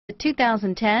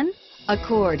2010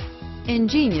 Accord.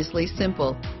 Ingeniously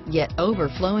simple, yet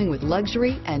overflowing with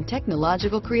luxury and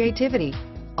technological creativity.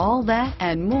 All that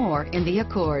and more in the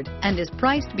Accord, and is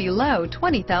priced below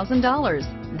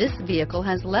 $20,000. This vehicle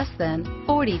has less than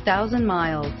 40,000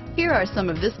 miles. Here are some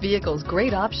of this vehicle's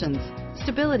great options: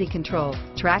 stability control,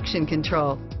 traction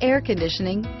control, air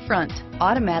conditioning, front,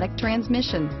 automatic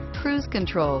transmission, cruise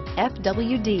control,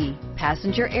 FWD,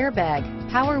 passenger airbag,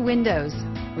 power windows,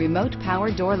 remote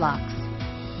power door locks,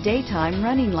 daytime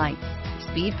running lights,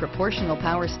 speed proportional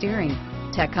power steering,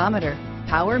 tachometer,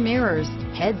 power mirrors,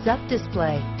 heads-up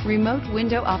display, remote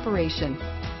window operation,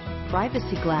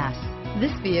 privacy glass.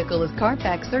 This vehicle is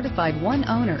Carfax certified one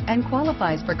owner and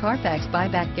qualifies for Carfax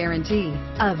buyback guarantee.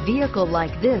 A vehicle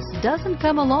like this doesn't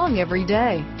come along every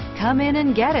day. Come in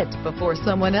and get it before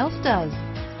someone else does.